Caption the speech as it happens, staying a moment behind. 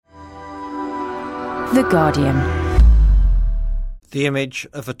The Guardian. The image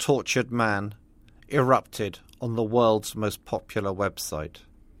of a tortured man erupted on the world's most popular website.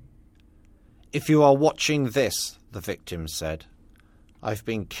 "If you are watching this," the victim said, "I've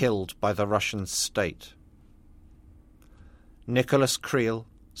been killed by the Russian state." Nicholas Creel,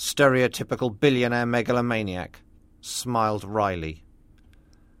 stereotypical billionaire megalomaniac, smiled wryly.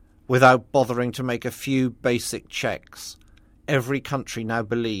 Without bothering to make a few basic checks, every country now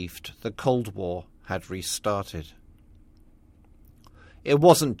believed the Cold War had restarted. It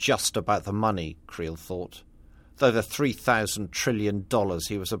wasn't just about the money, Creel thought, though the $3,000 trillion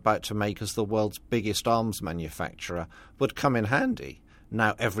he was about to make as the world's biggest arms manufacturer would come in handy,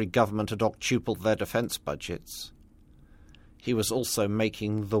 now every government had octupled their defence budgets. He was also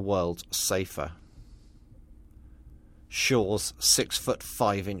making the world safer. Shaw's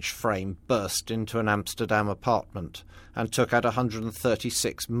 6'5" frame burst into an Amsterdam apartment and took out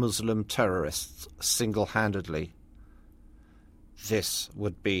 136 Muslim terrorists single-handedly. This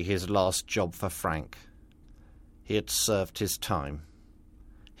would be his last job for Frank. He had served his time.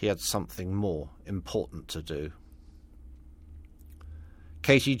 He had something more important to do.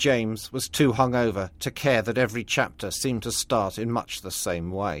 Katie James was too hungover to care that every chapter seemed to start in much the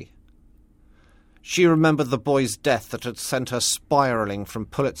same way. She remembered the boy's death that had sent her spiralling from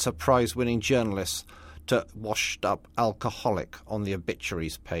Pulitzer Prize-winning journalist to washed-up alcoholic on the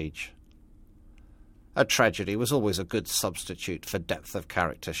obituaries page. A tragedy was always a good substitute for depth of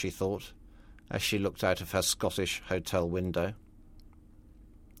character, she thought, as she looked out of her Scottish hotel window.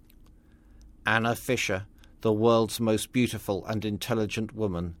 Anna Fisher, the world's most beautiful and intelligent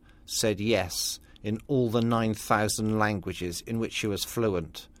woman, said yes in all the 9,000 languages in which she was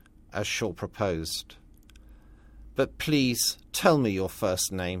fluent, as Shaw proposed. "But please, tell me your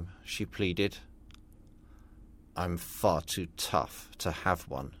first name," she pleaded. "I'm far too tough to have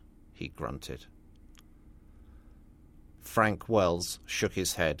one," he grunted. Frank Wells shook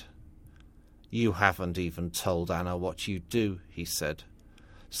his head. "You haven't even told Anna what you do," he said.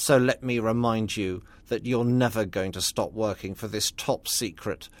 "So let me remind you that you're never going to stop working for this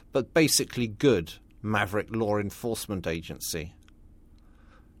top-secret, but basically good, maverick law enforcement agency.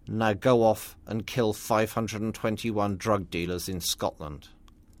 Now go off and kill 521 drug dealers in Scotland."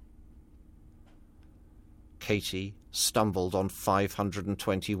 Katie stumbled on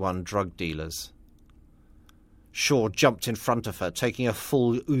 521 drug dealers. Shaw jumped in front of her, taking a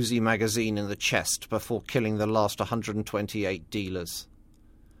full Uzi magazine in the chest before killing the last 128 dealers.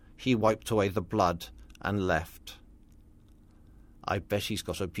 He wiped away the blood and left. "I bet he's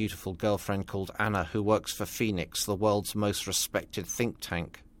got a beautiful girlfriend called Anna who works for Phoenix, the world's most respected think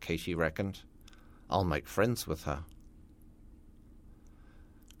tank," Katie reckoned. "I'll make friends with her."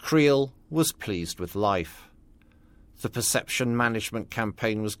 Creel was pleased with life. The perception management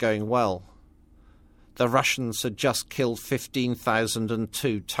campaign was going well. The Russians had just killed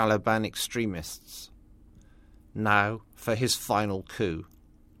 15,002 Taliban extremists. Now for his final coup.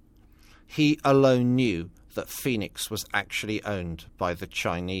 He alone knew that Phoenix was actually owned by the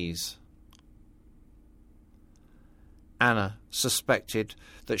Chinese. Anna suspected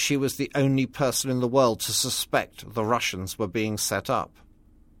that she was the only person in the world to suspect the Russians were being set up.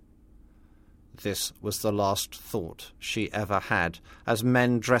 This was the last thought she ever had, as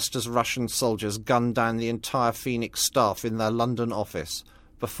men dressed as Russian soldiers gunned down the entire Phoenix staff in their London office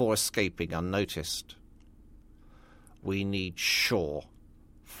before escaping unnoticed. "We need Shaw,"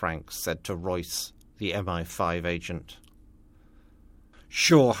 Frank said to Royce, the MI5 agent.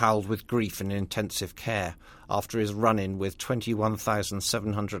 Shaw howled with grief in intensive care after his run-in with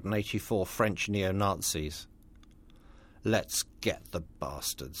 21,784 French neo-Nazis. "Let's get the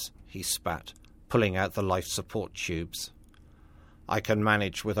bastards," he spat, pulling out the life support tubes. "I can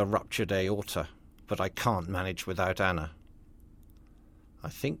manage with a ruptured aorta, but I can't manage without Anna." "I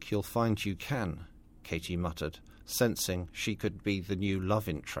think you'll find you can," Katie muttered, sensing she could be the new love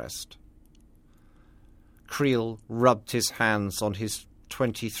interest. Creel rubbed his hands on his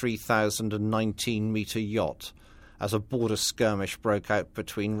 23,019-metre yacht as a border skirmish broke out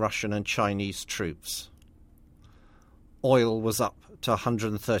between Russian and Chinese troops. Oil was up to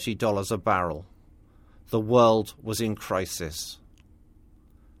 $130 a barrel. The world was in crisis.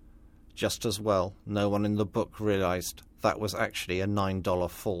 Just as well, no one in the book realised that was actually a $9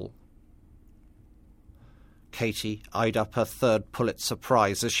 fall. Katie eyed up her third Pulitzer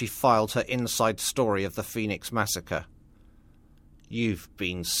Prize as she filed her inside story of the Phoenix massacre. "You've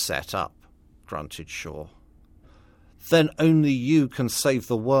been set up," grunted Shaw. "Then only you can save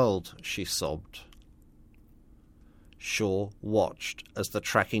the world," she sobbed. Shaw watched as the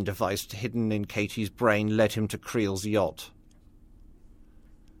tracking device hidden in Katie's brain led him to Creel's yacht.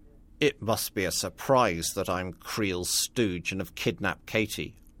 "It must be a surprise that I'm Creel's stooge and have kidnapped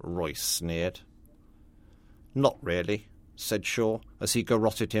Katie," Royce sneered. "Not really," said Shaw, as he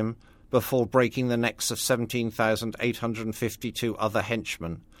garroted him, before breaking the necks of 17,852 other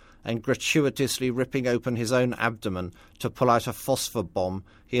henchmen, and gratuitously ripping open his own abdomen to pull out a phosphor bomb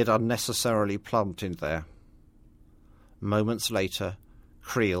he had unnecessarily planted there. Moments later,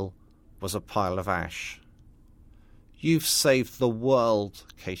 Creel was a pile of ash. "You've saved the world,"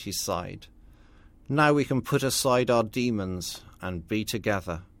 Katie sighed. "Now we can put aside our demons and be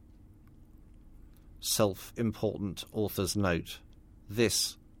together." Self-important author's note.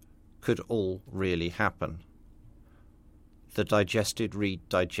 This could all really happen. The digested read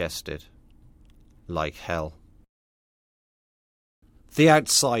digested. Like hell. The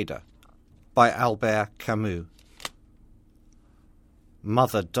Outsider by Albert Camus.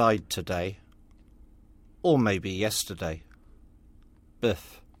 Mother died today. Or maybe yesterday.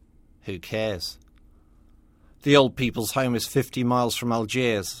 Biff. Who cares? The old people's home is 50 miles from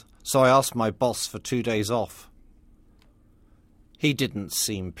Algiers, so I asked my boss for 2 days off. He didn't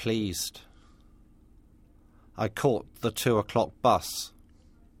seem pleased. I caught the 2:00 bus.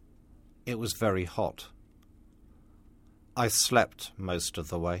 It was very hot. I slept most of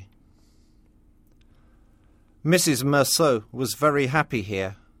the way. "Mrs. Merceau was very happy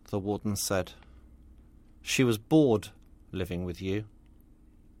here," the warden said. "She was bored living with you."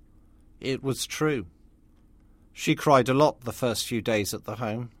 It was true. She cried a lot the first few days at the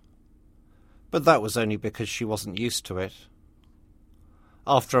home. But that was only because she wasn't used to it.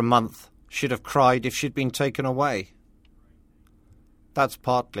 After a month, she'd have cried if she'd been taken away. That's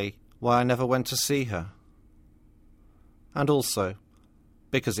partly why I never went to see her. And also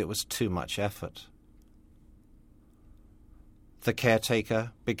because it was too much effort. The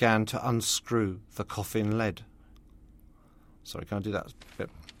caretaker began to unscrew the coffin lid. Sorry, can I do that bit?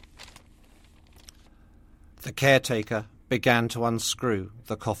 The caretaker began to unscrew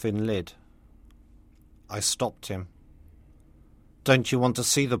the coffin lid. I stopped him. "Don't you want to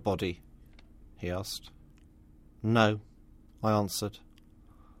see the body?" he asked. "No," I answered.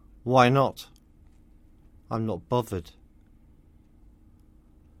 "Why not?" "I'm not bothered."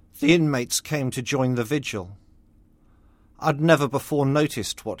 The inmates came to join the vigil. I'd never before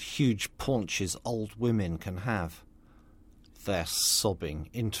noticed what huge paunches old women can have. Their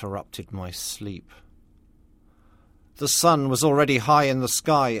sobbing interrupted my sleep. The sun was already high in the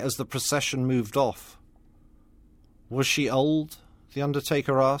sky as the procession moved off. "Was she old?" the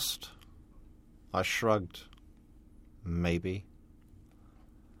undertaker asked. I shrugged. Maybe.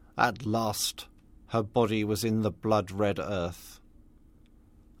 At last, her body was in the blood-red earth.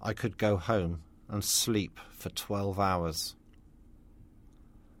 I could go home and sleep for 12 hours.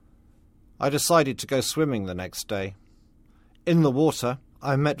 I decided to go swimming the next day. In the water,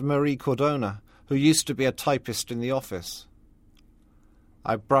 I met Marie Cordona, who used to be a typist in the office.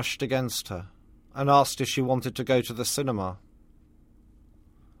 I brushed against her and asked if she wanted to go to the cinema.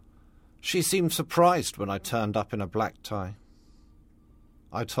 She seemed surprised when I turned up in a black tie.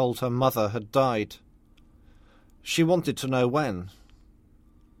 I told her mother had died. She wanted to know when.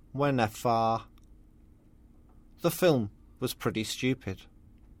 Whenever. The film was pretty stupid.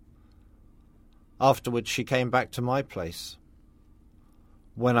 Afterwards she came back to my place.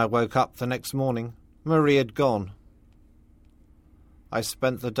 When I woke up the next morning, Marie had gone. I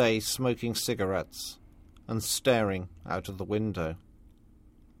spent the day smoking cigarettes and staring out of the window.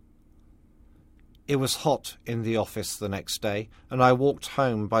 It was hot in the office the next day, and I walked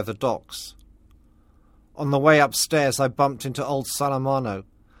home by the docks. On the way upstairs I bumped into old Salamano,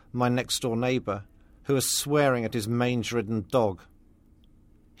 my next-door neighbour, who was swearing at his mange-ridden dog.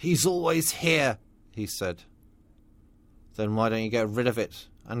 "He's always here," he said. "Then why don't you get rid of it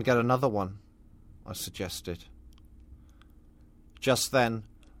and get another one?" I suggested. Just then,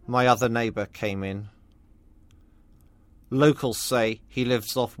 my other neighbour came in. Locals say he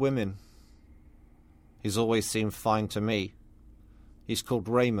lives off women. He's always seemed fine to me. He's called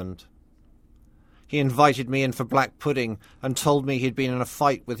Raymond. He invited me in for black pudding and told me he'd been in a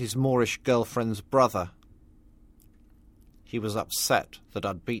fight with his Moorish girlfriend's brother. He was upset that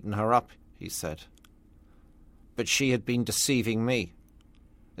I'd beaten her up, he said. But she had been deceiving me.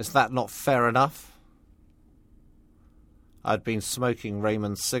 Is that not fair enough? I'd been smoking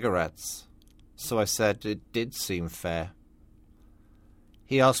Raymond's cigarettes, so I said it did seem fair.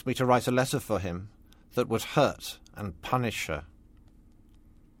 He asked me to write a letter for him that would hurt and punish her.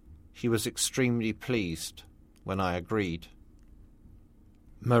 He was extremely pleased when I agreed.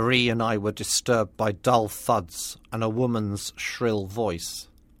 Marie and I were disturbed by dull thuds and a woman's shrill voice.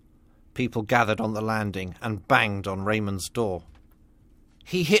 People gathered on the landing and banged on Raymond's door.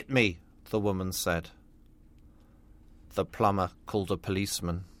 "He hit me," the woman said. The plumber called a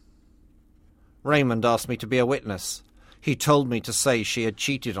policeman. Raymond asked me to be a witness. He told me to say she had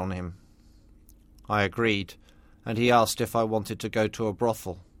cheated on him. I agreed, and he asked if I wanted to go to a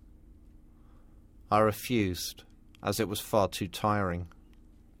brothel. I refused, as it was far too tiring.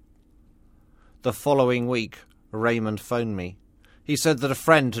 The following week, Raymond phoned me. He said that a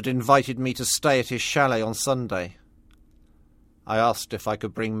friend had invited me to stay at his chalet on Sunday. I asked if I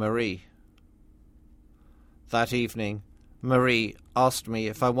could bring Marie. That evening, Marie asked me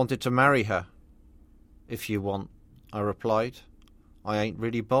if I wanted to marry her. "If you want," I replied. "I ain't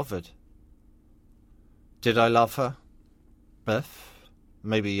really bothered." Did I love her?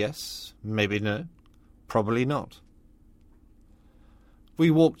 Maybe yes, maybe no, probably not. We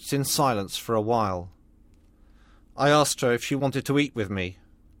walked in silence for a while. I asked her if she wanted to eat with me.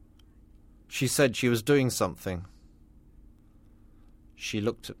 She said she was doing something. She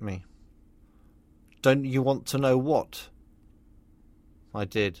looked at me. "Don't you want to know what?" I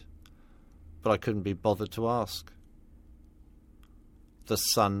did, but I couldn't be bothered to ask. The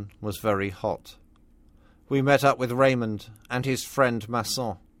sun was very hot. We met up with Raymond and his friend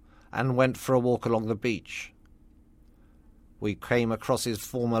Masson and went for a walk along the beach. We came across his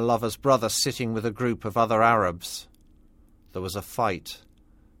former lover's brother sitting with a group of other Arabs. There was a fight.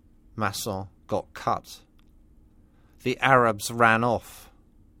 Masson got cut. The Arabs ran off.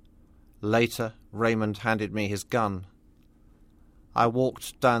 Later, Raymond handed me his gun. I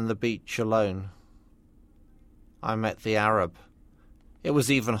walked down the beach alone. I met the Arab. It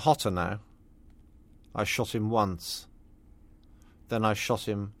was even hotter now. I shot him once. Then I shot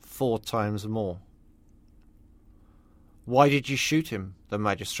him 4 times more. "Why did you shoot him?" the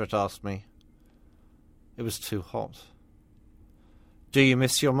magistrate asked me. It was too hot. "Do you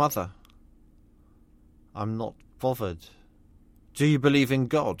miss your mother?" "I'm not bothered." "Do you believe in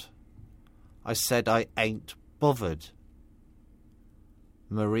God?" I said I ain't bothered.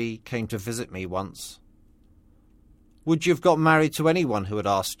 Marie came to visit me once. "Would you have got married to anyone who had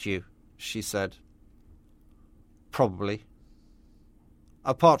asked you?" she said. "Probably.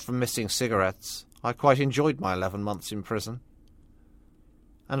 Apart from missing cigarettes, I quite enjoyed my 11 months in prison.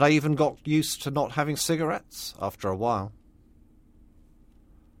 And I even got used to not having cigarettes after a while."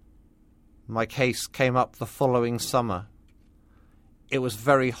 My case came up the following summer. It was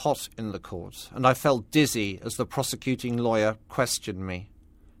very hot in the court, and I felt dizzy as the prosecuting lawyer questioned me.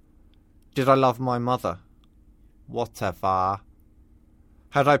 Did I love my mother? Whatever.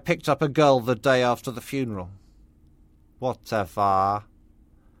 Had I picked up a girl the day after the funeral? Whatever.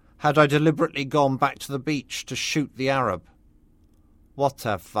 Had I deliberately gone back to the beach to shoot the Arab?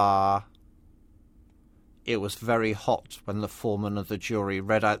 Whatever. It was very hot when the foreman of the jury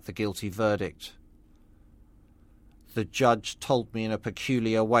read out the guilty verdict. The judge told me in a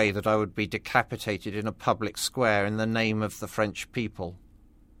peculiar way that I would be decapitated in a public square in the name of the French people.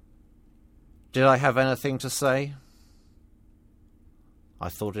 Did I have anything to say? I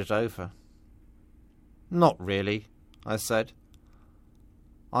thought it over. "Not really," I said.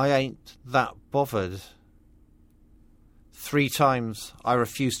 "I ain't that bothered." 3 times I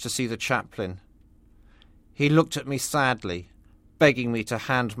refused to see the chaplain. He looked at me sadly, begging me to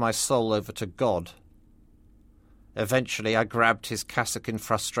hand my soul over to God. Eventually I grabbed his cassock in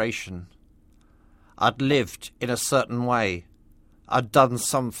frustration. I'd lived in a certain way. I'd done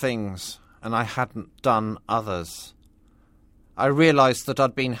some things, and I hadn't done others. I realised that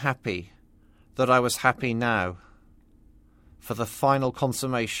I'd been happy, that I was happy now. For the final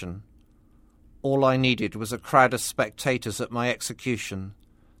consummation, all I needed was a crowd of spectators at my execution,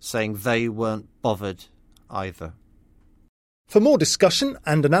 saying they weren't bothered either. For more discussion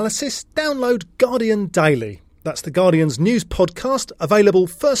and analysis, download Guardian Daily. That's the Guardian's news podcast, available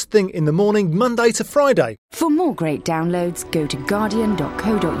first thing in the morning, Monday to Friday. For more great downloads, go to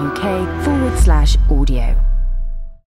guardian.co.uk/audio.